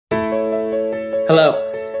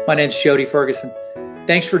Hello, my name is Jody Ferguson.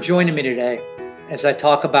 Thanks for joining me today as I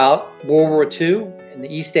talk about World War II in the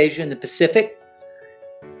East Asia and the Pacific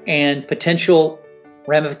and potential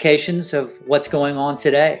ramifications of what's going on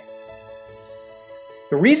today.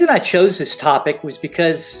 The reason I chose this topic was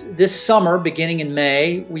because this summer, beginning in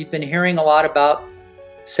May, we've been hearing a lot about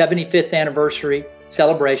 75th anniversary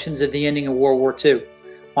celebrations of the ending of World War II.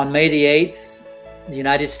 On May the 8th, the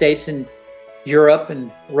United States and Europe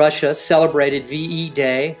and Russia celebrated VE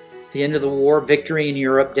Day, the end of the war, Victory in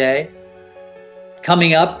Europe Day.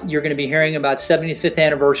 Coming up, you're going to be hearing about 75th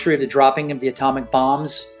anniversary of the dropping of the atomic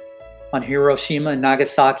bombs on Hiroshima and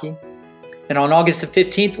Nagasaki. And on August the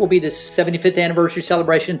 15th will be the 75th anniversary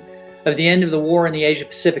celebration of the end of the war in the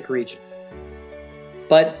Asia-Pacific region.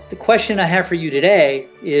 But the question I have for you today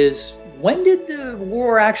is, when did the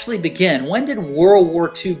war actually begin? When did World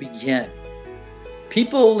War II begin?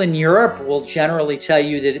 People in Europe will generally tell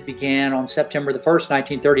you that it began on September the 1st,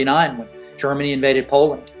 1939, when Germany invaded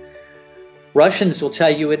Poland. Russians will tell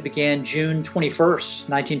you it began June 21st,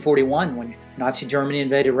 1941, when Nazi Germany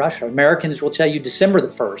invaded Russia. Americans will tell you December the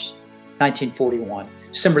 1st, 1941,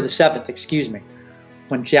 December the 7th, excuse me,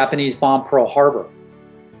 when Japanese bombed Pearl Harbor.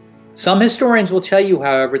 Some historians will tell you,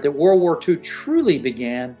 however, that World War II truly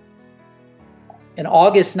began in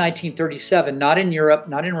August 1937, not in Europe,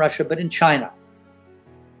 not in Russia, but in China.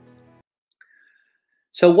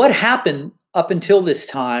 So what happened up until this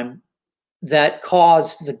time that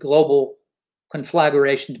caused the global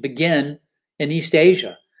conflagration to begin in East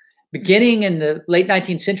Asia? Beginning in the late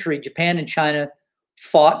 19th century, Japan and China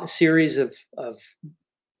fought a series of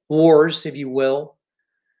wars, if you will.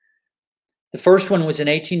 The first one was in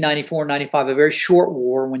 1894-95, a very short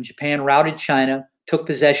war when Japan routed China, took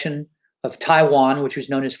possession of Taiwan, which was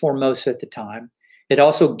known as Formosa at the time. It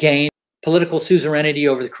also gained political suzerainty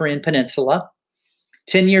over the Korean Peninsula.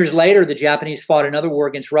 10 years later, the Japanese fought another war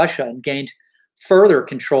against Russia and gained further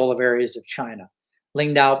control of areas of China.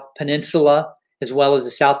 Lingdao Peninsula, as well as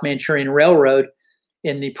the South Manchurian Railroad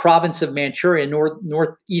in the province of Manchuria,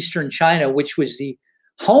 northeastern China, which was the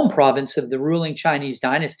home province of the ruling Chinese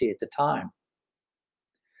dynasty at the time.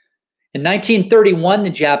 In 1931, the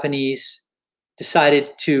Japanese decided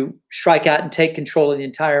to strike out and take control of the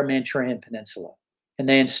entire Manchurian Peninsula. And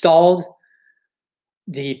they installed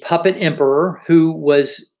the puppet emperor who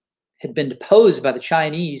had been deposed by the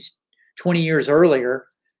Chinese 20 years earlier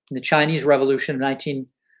in the Chinese Revolution of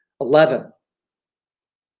 1911.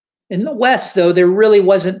 In the West, though, there really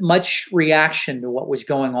wasn't much reaction to what was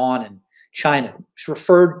going on in China. It's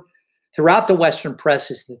referred throughout the Western press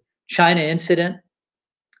as the China incident.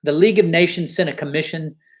 The League of Nations sent a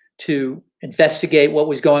commission to investigate what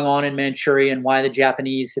was going on in Manchuria and why the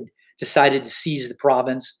Japanese had decided to seize the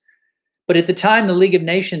province. But at the time, the League of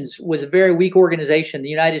Nations was a very weak organization. The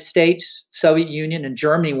United States, Soviet Union, and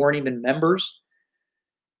Germany weren't even members.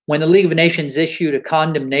 When the League of Nations issued a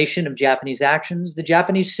condemnation of Japanese actions, the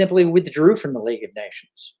Japanese simply withdrew from the League of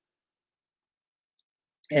Nations.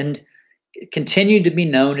 And it continued to be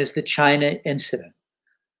known as the China Incident.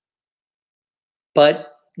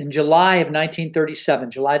 But in July of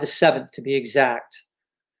 1937, July the 7th to be exact,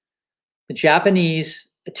 the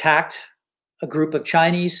Japanese attacked a group of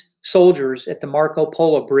Chinese soldiers at the Marco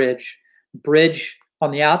Polo Bridge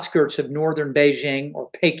on the outskirts of northern Beijing,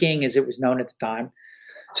 or Peking as it was known at the time,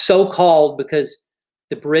 so called because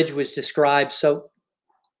the bridge was described so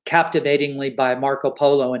captivatingly by Marco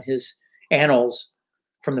Polo in his annals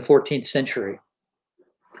from the 14th century.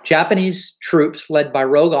 Japanese troops led by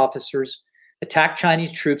rogue officers attacked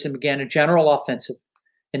Chinese troops and began a general offensive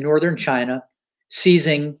in northern China,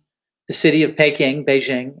 seizing the city of Peking,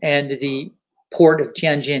 Beijing, and the port of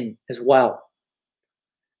Tianjin as well.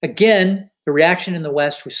 Again, the reaction in the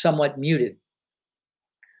West was somewhat muted.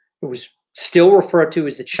 It was still referred to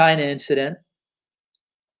as the China Incident.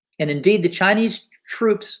 And indeed, the Chinese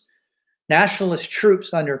troops, nationalist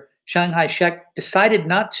troops under Chiang Kai-shek, decided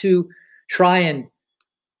not to try and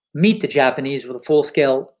meet the Japanese with a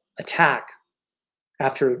full-scale attack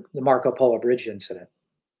after the Marco Polo Bridge incident.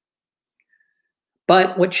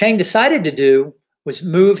 But what Chiang decided to do was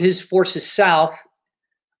move his forces south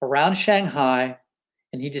around Shanghai,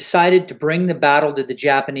 and he decided to bring the battle to the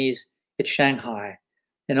Japanese at Shanghai.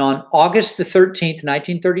 And on August the 13th,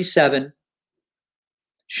 1937,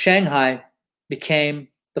 Shanghai became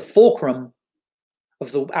the fulcrum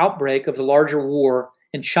of the outbreak of the larger war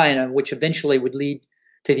in China, which eventually would lead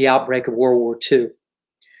to the outbreak of World War II.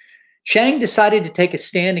 Chiang decided to take a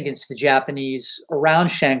stand against the Japanese around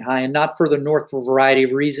Shanghai and not further north for a variety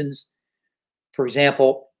of reasons. For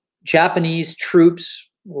example, Japanese troops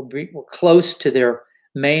were close to their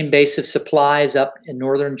main base of supplies up in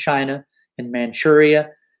northern China and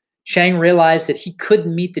Manchuria, Chiang realized that he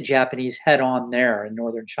couldn't meet the Japanese head-on there in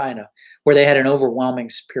northern China, where they had an overwhelming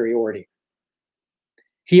superiority.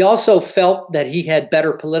 He also felt that he had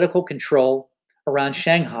better political control around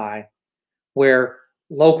Shanghai, where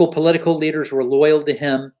local political leaders were loyal to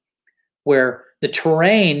him, where the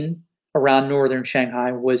terrain around northern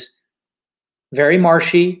Shanghai was very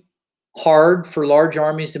marshy, hard for large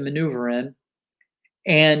armies to maneuver in.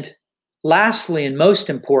 And lastly, and most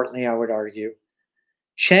importantly, I would argue,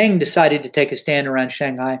 Chiang decided to take a stand around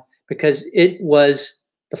Shanghai because it was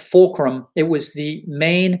the fulcrum, it was the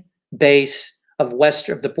main base of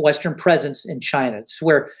the Western presence in China. It's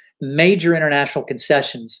where major international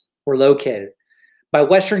concessions were located. By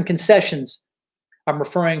Western concessions, I'm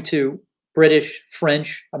referring to British,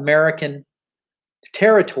 French, American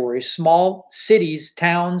territories, small cities,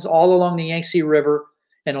 towns all along the Yangtze River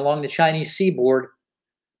and along the Chinese seaboard.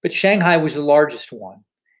 But Shanghai was the largest one.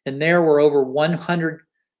 And there were over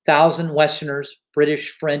 100,000 Westerners,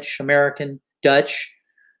 British, French, American, Dutch,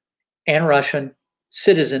 and Russian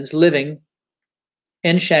citizens living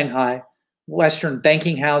in Shanghai. Western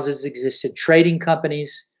banking houses existed, trading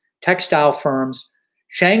companies, textile firms.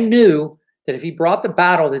 Chiang knew that if he brought the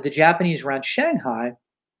battle to the Japanese around Shanghai,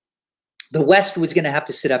 the West was going to have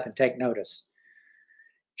to sit up and take notice.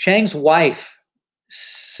 Chiang's wife,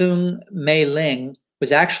 Sung Mei Ling,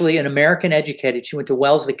 was actually an American educated. She went to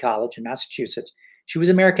Wellesley College in Massachusetts. She was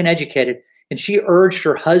American educated, and she urged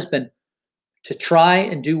her husband to try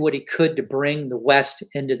and do what he could to bring the West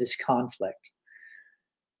into this conflict.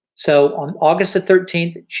 So on August the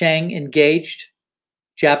 13th, Chiang engaged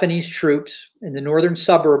Japanese troops in the northern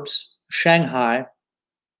suburbs of Shanghai,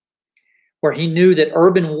 where he knew that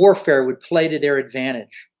urban warfare would play to their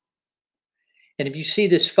advantage. And if you see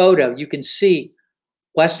this photo, you can see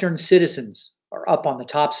Western citizens are up on the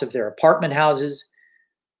tops of their apartment houses,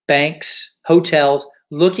 banks, hotels,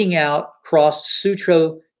 looking out across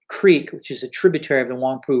Suzhou Creek, which is a tributary of the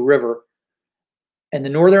Huangpu River, and the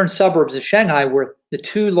northern suburbs of Shanghai, where the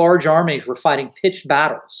two large armies were fighting pitched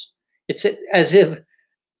battles. It's as if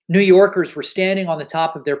New Yorkers were standing on the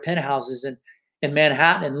top of their penthouses in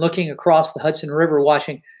Manhattan and looking across the Hudson River,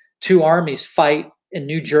 watching two armies fight in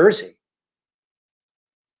New Jersey.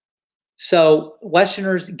 So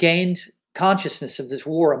Westerners gained consciousness of this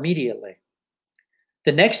war immediately.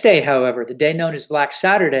 The next day, however, the day known as Black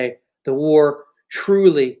Saturday, the war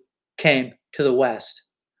truly came to the West.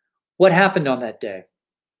 What happened on that day?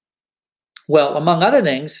 Well, among other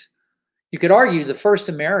things, you could argue the first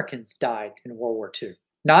Americans died in World War II.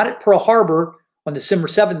 Not at Pearl Harbor on December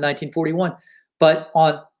 7, 1941, but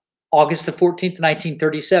on August the 14th,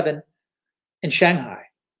 1937 in Shanghai.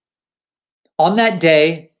 On that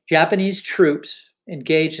day, Japanese troops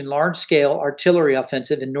engaged in large-scale artillery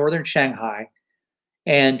offensive in northern Shanghai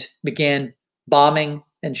and began bombing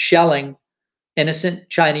and shelling innocent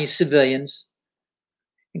Chinese civilians,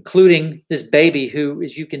 including this baby who,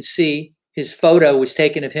 as you can see, his photo was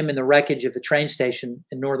taken of him in the wreckage of a train station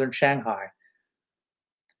in northern Shanghai.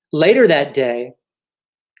 Later that day,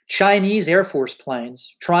 Chinese Air Force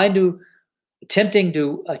planes attempting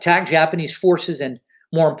to attack Japanese forces and,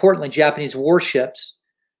 more importantly, Japanese warships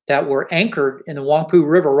that were anchored in the Huangpu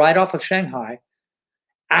River right off of Shanghai,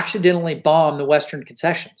 accidentally bombed the Western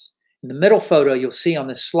concessions. In the middle photo you'll see on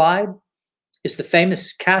this slide is the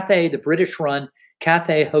famous Cathay, the British-run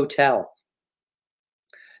Cathay Hotel.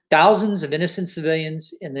 Thousands of innocent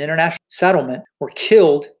civilians in the international settlement were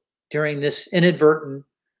killed during this inadvertent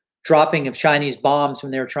dropping of Chinese bombs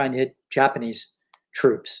when they were trying to hit Japanese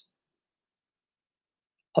troops.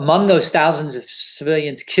 Among those thousands of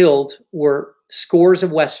civilians killed were scores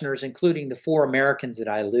of Westerners, including the 4 Americans that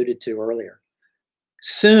I alluded to earlier.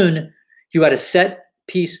 Soon, you had a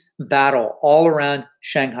set-piece battle all around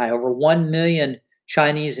Shanghai. Over 1 million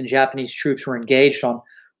Chinese and Japanese troops were engaged on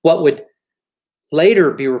what would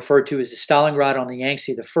later be referred to as the Stalingrad on the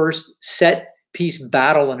Yangtze, the first set-piece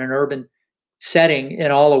battle in an urban setting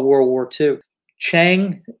in all of World War II.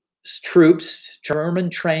 Chiang's troops,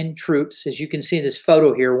 German-trained troops, as you can see in this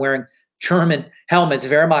photo here, wearing German helmets,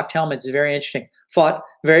 Wehrmacht helmets, is very interesting, fought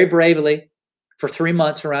very bravely for 3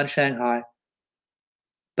 months around Shanghai,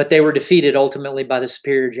 but they were defeated ultimately by the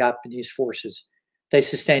superior Japanese forces. They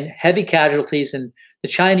sustained heavy casualties, and the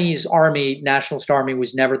Chinese army, Nationalist Army,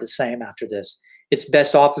 was never the same after this. Its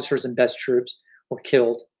best officers and best troops were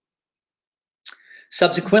killed.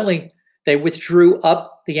 Subsequently, they withdrew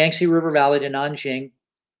up the Yangtze River Valley to Nanjing,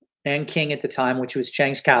 Nanking at the time, which was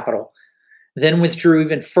Chiang's capital, then withdrew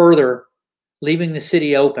even further, leaving the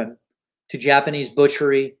city open to Japanese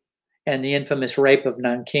butchery and the infamous rape of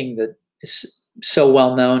Nanking that is so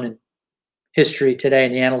well known and history today,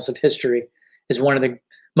 in the annals of history, as one of the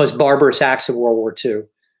most barbarous acts of World War II.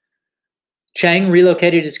 Chiang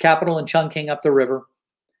relocated his capital in Chongqing up the river.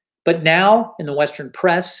 But now, in the Western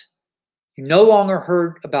press, you no longer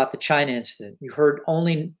heard about the China incident. You heard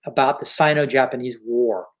only about the Sino-Japanese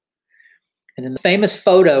War. And then the famous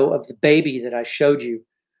photo of the baby that I showed you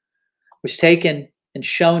was taken and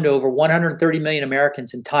shown to over 130 million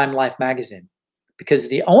Americans in Time Life magazine. Because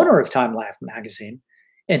the owner of Time Life magazine,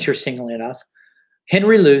 interestingly enough,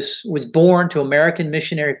 Henry Luce, was born to American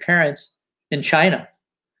missionary parents in China.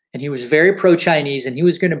 And he was very pro-Chinese, and he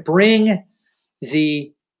was going to bring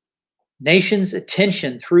the nation's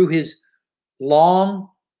attention through his long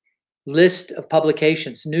list of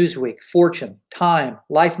publications, Newsweek, Fortune, Time,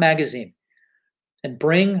 Life magazine, and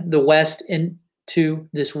bring the West into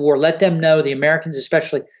this war. Let them know, the Americans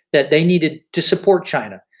especially, that they needed to support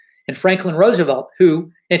China. And Franklin Roosevelt,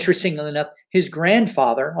 who, interestingly enough, his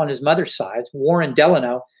grandfather on his mother's side, Warren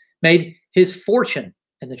Delano, made his fortune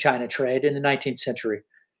in the China trade in the 19th century.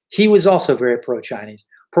 He was also very pro-Chinese.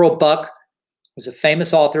 Pearl Buck was a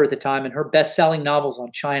famous author at the time, and her best-selling novels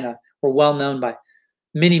on China were well known by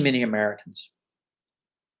many, many Americans.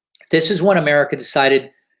 This is when America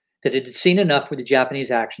decided that it had seen enough with the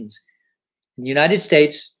Japanese actions. The United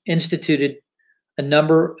States instituted a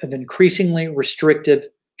number of increasingly restrictive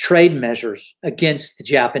trade measures against the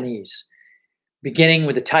Japanese, beginning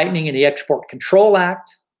with the tightening of the Export Control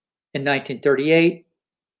Act in 1938,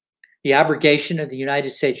 the abrogation of the United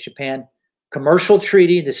States-Japan Commercial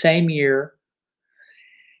Treaty the same year.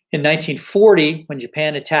 In 1940, when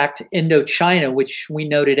Japan attacked Indochina, which we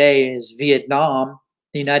know today as Vietnam,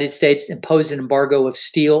 the United States imposed an embargo of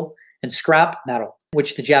steel and scrap metal,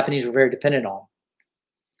 which the Japanese were very dependent on.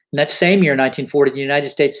 In that same year, 1940, the United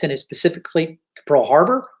States sent it specifically to Pearl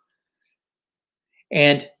Harbor,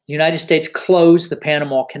 and the United States closed the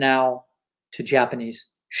Panama Canal to Japanese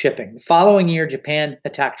shipping. The following year, Japan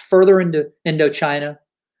attacked further into Indochina,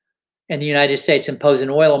 and the United States imposed an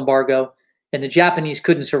oil embargo, and the Japanese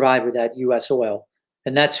couldn't survive with that U.S. oil.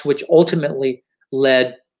 And that's which ultimately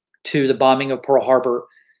led to the bombing of Pearl Harbor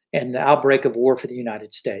and the outbreak of war for the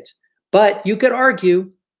United States. But you could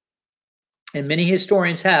argue, and many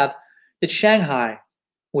historians have, that Shanghai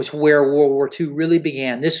was where World War II really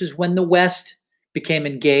began. This is when the West became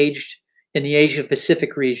engaged in the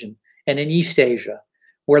Asia-Pacific region and in East Asia,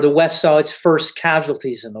 where the West saw its first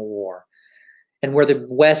casualties in the war, and where the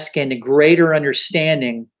West gained a greater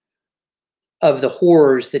understanding of the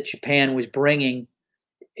horrors that Japan was bringing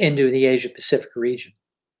into the Asia-Pacific region.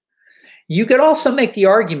 You could also make the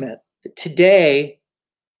argument that today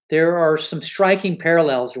there are some striking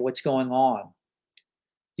parallels to what's going on.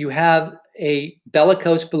 You have a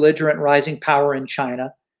bellicose, belligerent rising power in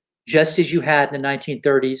China, just as you had in the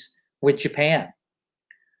 1930s with Japan.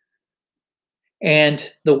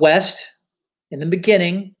 And the West, in the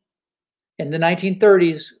beginning, in the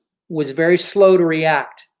 1930s, was very slow to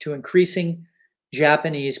react to increasing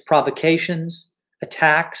Japanese provocations,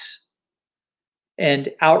 attacks, and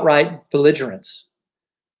outright belligerence.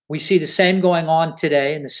 We see the same going on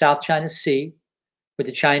today in the South China Sea with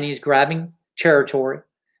the Chinese grabbing territory.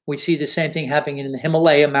 We see the same thing happening in the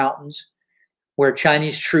Himalaya Mountains, where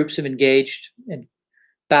Chinese troops have engaged and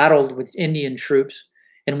battled with Indian troops.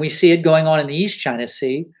 And we see it going on in the East China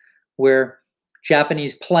Sea, where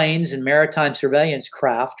Japanese planes and maritime surveillance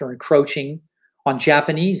craft are encroaching on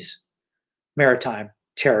Japanese maritime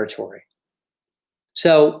territory.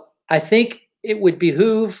 So I think it would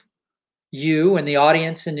behoove you and the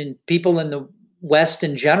audience and people in the West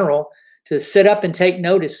in general to sit up and take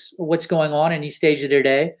notice of what's going on in East Asia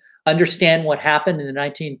today, understand what happened in the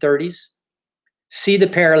 1930s, see the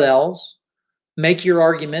parallels, make your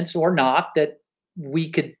arguments or not that we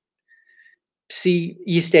could see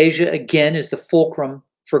East Asia again as the fulcrum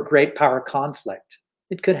for great power conflict.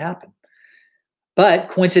 It could happen. But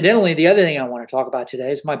coincidentally, the other thing I want to talk about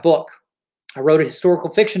today is my book. I wrote a historical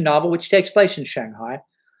fiction novel which takes place in Shanghai.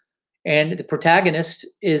 And the protagonist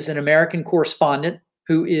is an American correspondent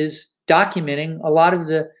who is documenting a lot of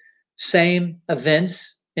the same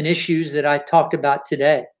events and issues that I talked about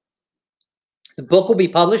today. The book will be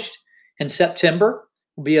published in September,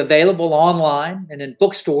 will be available online and in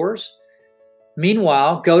bookstores.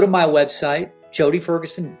 Meanwhile, go to my website,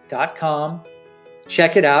 jodyferguson.com.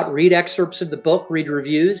 Check it out, read excerpts of the book, read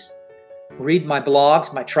reviews, read my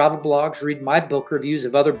blogs, my travel blogs, read my book reviews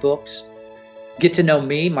of other books. Get to know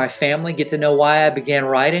me, my family, get to know why I began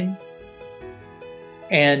writing,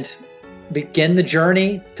 and begin the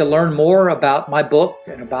journey to learn more about my book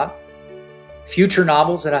and about future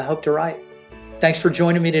novels that I hope to write. Thanks for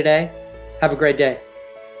joining me today. Have a great day.